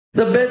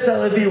The Bet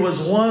HaLevi was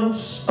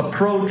once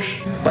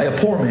approached by a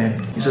poor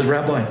man. He says,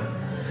 Rabbi,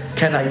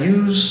 can I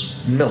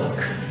use milk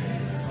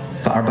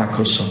for arba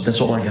kosot? That's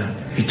all I got.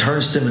 He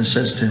turns to him and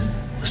says to him,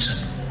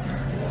 listen,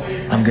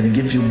 I'm going to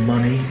give you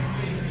money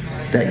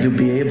that you'll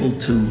be able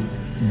to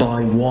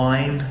buy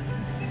wine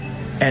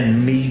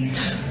and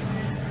meat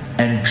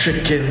and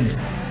chicken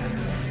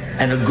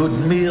and a good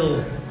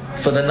meal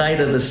for the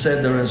night of the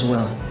Seder as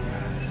well.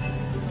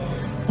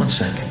 1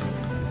 second.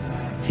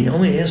 He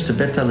only asked the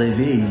Bet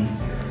HaLevi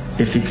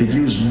if he could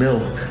use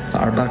milk for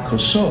arba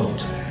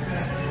kosot.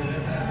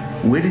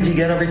 Where did he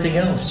get everything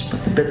else?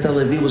 But the Bet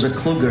HaLevi was a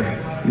kluger.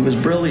 He was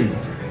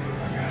brilliant.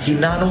 He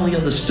not only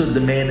understood the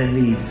man in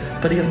need,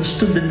 but he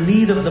understood the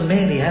need of the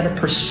man. He had a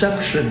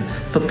perception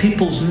for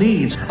people's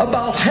needs. A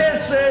Baal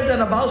Chesed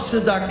and a Baal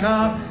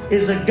Tzedakah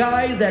is a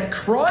guy that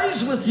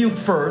cries with you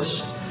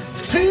first,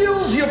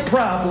 feels your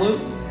problem,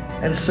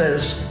 and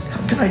says,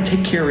 how can I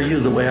take care of you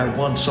the way I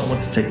want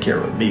someone to take care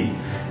of me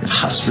if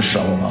Chas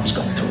v'Shalom I was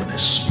going through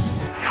this?